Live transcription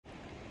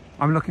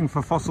I'm looking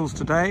for fossils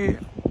today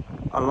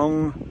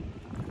along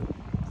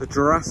the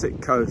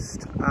Jurassic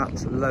coast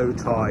at low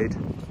tide.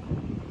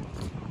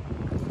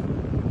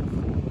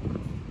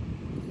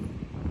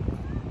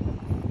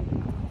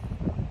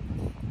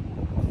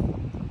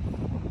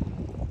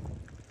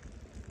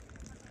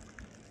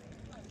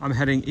 I'm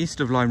heading east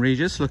of Lyme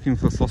Regis looking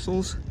for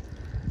fossils.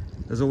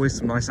 There's always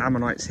some nice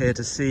ammonites here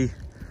to see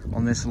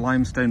on this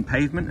limestone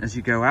pavement as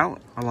you go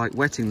out. I like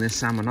wetting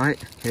this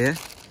ammonite here.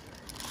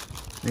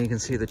 And you can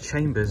see the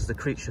chambers the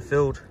creature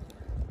filled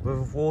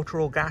with water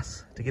or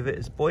gas to give it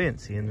its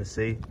buoyancy in the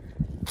sea.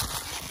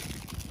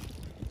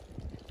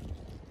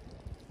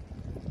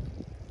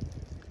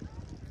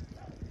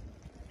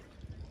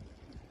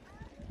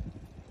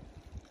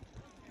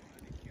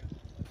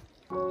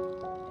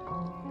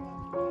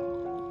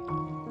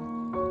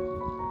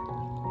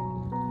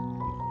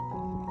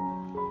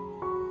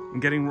 I'm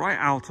getting right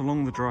out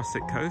along the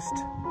Jurassic coast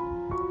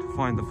to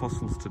find the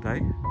fossils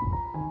today.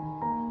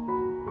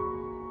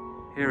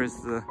 Here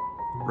is the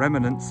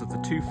remnants of the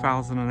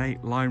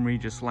 2008 Lyme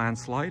Regis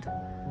landslide,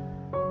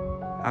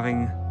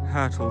 having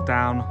hurtled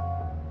down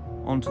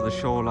onto the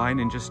shoreline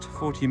in just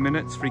 40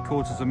 minutes,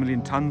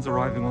 750,000 tons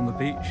arriving on the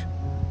beach.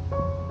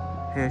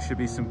 Here should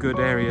be some good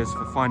areas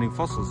for finding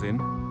fossils in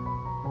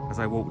as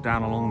I walk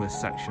down along this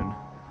section.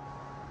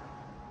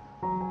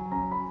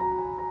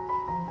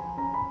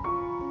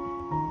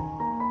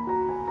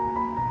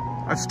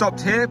 I've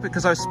stopped here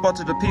because I've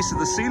spotted a piece of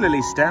the sea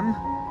lily stem,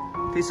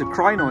 a piece of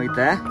crinoid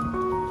there.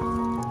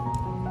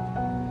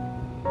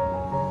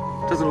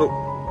 Doesn't look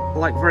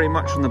like very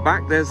much on the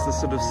back. There's the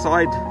sort of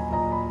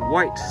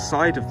white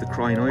side of the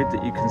crinoid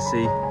that you can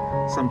see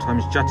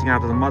sometimes jutting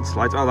out of the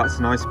mudslides. Oh, that's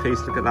a nice piece,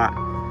 look at that.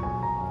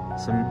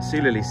 Some sea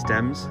lily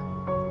stems,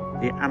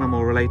 the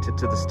animal related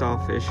to the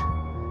starfish,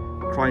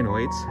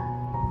 crinoids.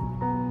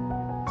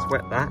 Let's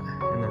wet that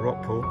in the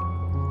rock pool.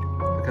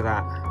 Look at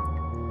that.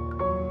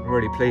 I'm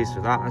really pleased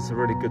with that. That's a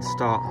really good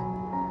start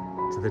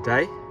to the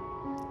day.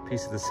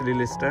 Piece of the sea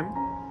lily stem.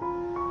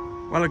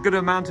 Well, a good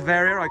amount of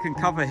area I can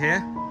cover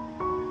here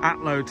at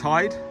low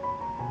tide.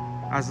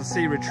 As the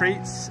sea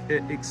retreats,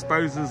 it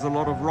exposes a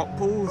lot of rock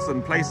pools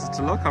and places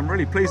to look. I'm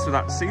really pleased with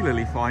that sea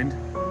lily find.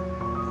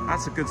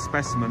 That's a good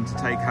specimen to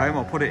take home.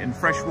 I'll put it in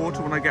fresh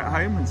water when I get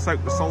home and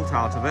soak the salt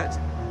out of it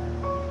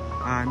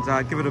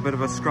and give it a bit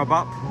of a scrub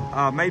up,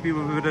 maybe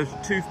with a bit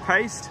of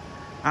toothpaste.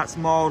 That's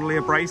mildly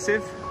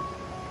abrasive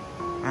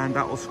and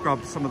that will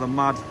scrub some of the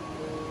mud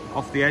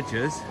off the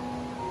edges.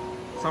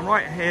 So I'm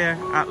right here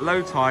at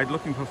low tide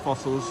looking for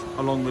fossils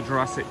along the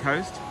Jurassic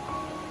coast.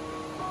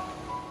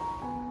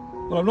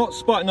 Well, I'm not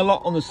spotting a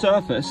lot on the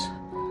surface,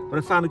 but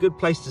I found a good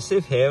place to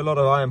sieve here. A lot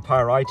of iron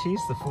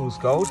pyrites, the fool's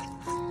gold,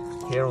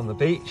 here on the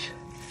beach.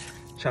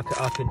 Chuck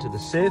it up into the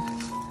sieve.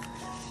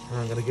 And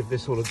I'm going to give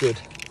this all a good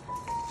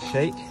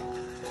shake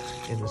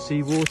in the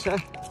seawater.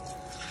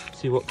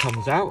 See what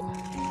comes out.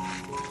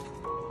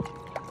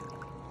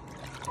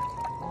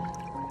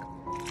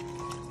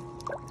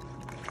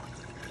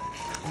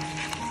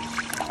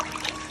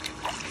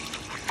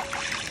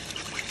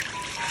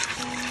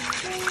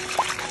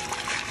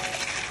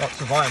 Lots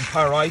of iron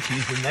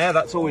pyrites in there.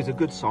 That's always a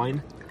good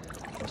sign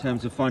in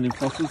terms of finding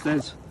fossils.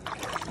 There's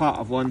part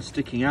of one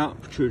sticking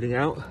out, protruding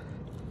out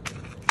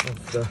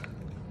of the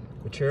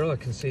material. I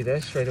can see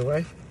there straight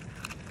away.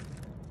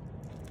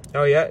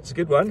 Oh yeah, it's a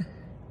good one.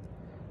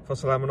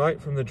 Fossil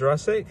ammonite from the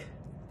Jurassic.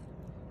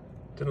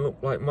 Didn't look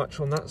like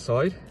much on that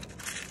side.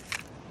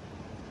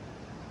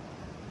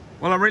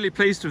 Well, I'm really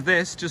pleased with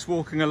this, just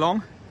walking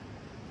along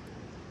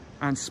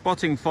and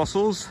spotting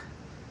fossils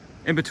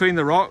in between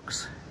the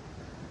rocks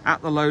at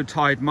the low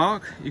tide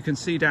mark. You can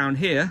see down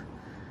here,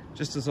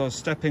 just as I was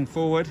stepping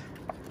forward,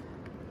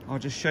 I'll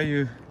just show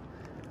you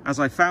as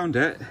I found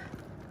it.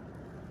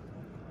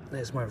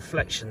 There's my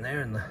reflection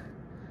there in the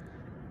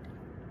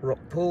rock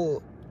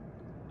pool.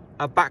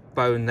 A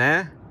backbone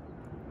there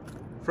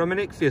from an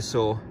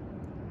Ichthyosaur.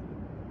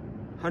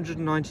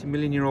 190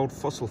 million year old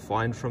fossil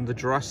find from the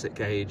Jurassic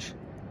age.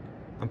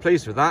 I'm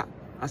pleased with that.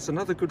 That's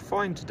another good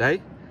find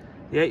today,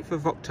 the 8th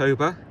of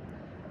October.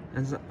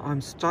 And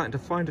I'm starting to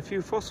find a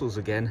few fossils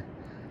again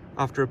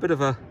after a bit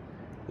of a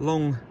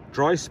long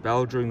dry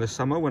spell during the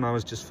summer when I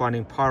was just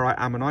finding pyrite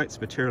ammonites,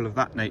 material of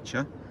that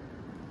nature.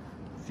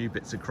 A few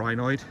bits of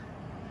crinoid.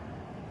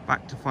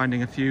 Back to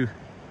finding a few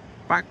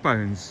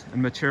backbones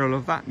and material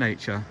of that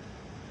nature.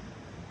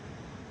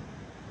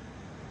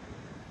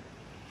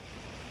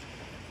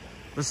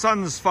 The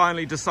sun's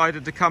finally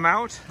decided to come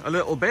out a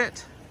little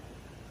bit.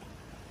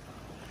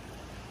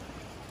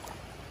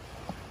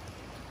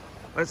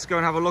 Let's go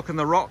and have a look in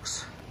the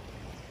rocks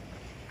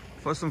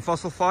for some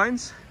fossil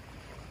finds.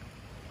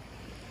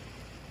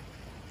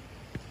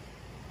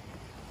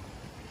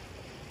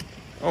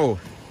 Oh,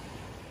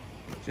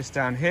 just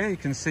down here you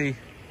can see,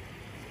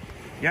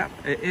 yep,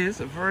 it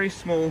is a very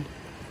small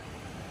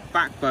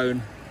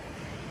backbone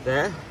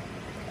there.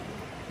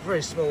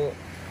 Very small.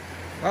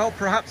 Well,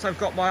 perhaps I've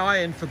got my eye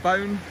in for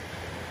bone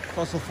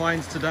fossil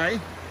finds today.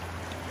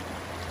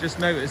 Just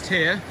noticed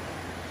here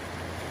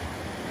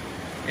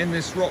in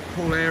this rock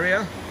pool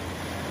area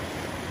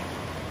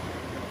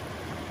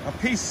a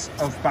piece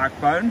of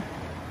backbone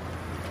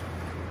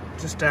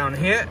just down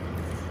here,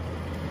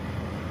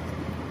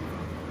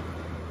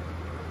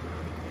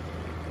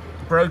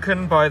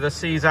 broken by the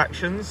sea's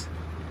actions.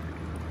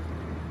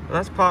 Well,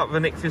 that's part of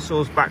an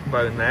ichthyosaur's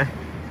backbone there.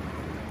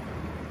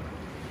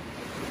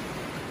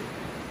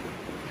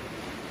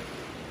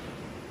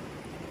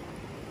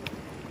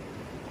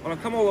 Well,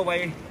 I've come all the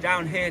way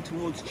down here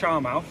towards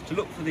Charmouth to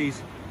look for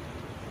these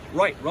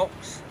right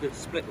rocks that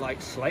split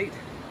like slate.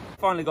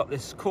 Finally got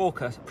this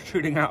corker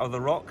protruding out of the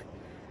rock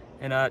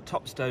in a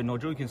topstone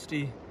nodule. You can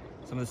see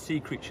some of the sea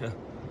creature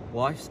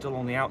life still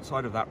on the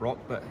outside of that rock,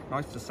 but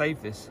nice to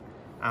save this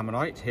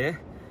ammonite here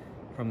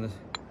from the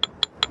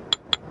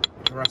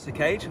Jurassic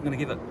age. I'm going to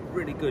give it a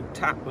really good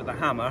tap with a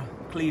hammer,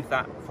 cleave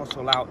that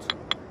fossil out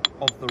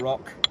of the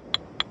rock,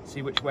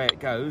 see which way it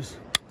goes.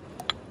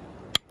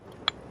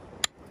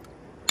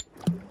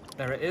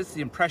 There it is,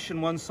 the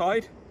impression one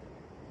side.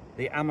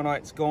 The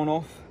ammonite's gone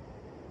off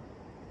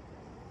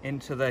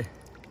into the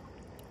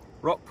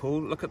rock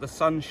pool. Look at the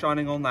sun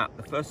shining on that.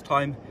 The first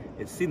time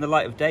it's seen the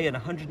light of day in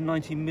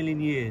 190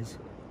 million years.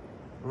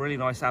 A really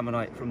nice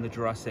ammonite from the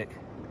Jurassic.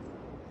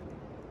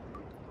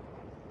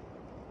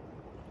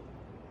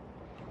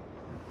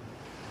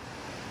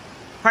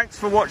 Thanks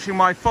for watching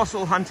my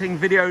fossil hunting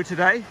video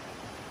today.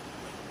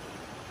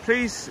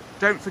 Please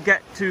don't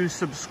forget to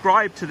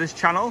subscribe to this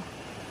channel.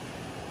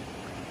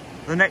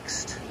 The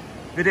next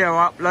video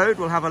upload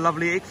will have a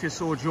lovely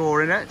ichthyosaur jaw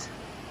in it.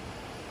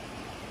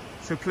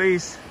 So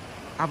please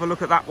have a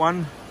look at that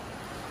one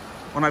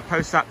when I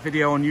post that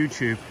video on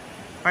YouTube.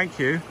 Thank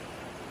you.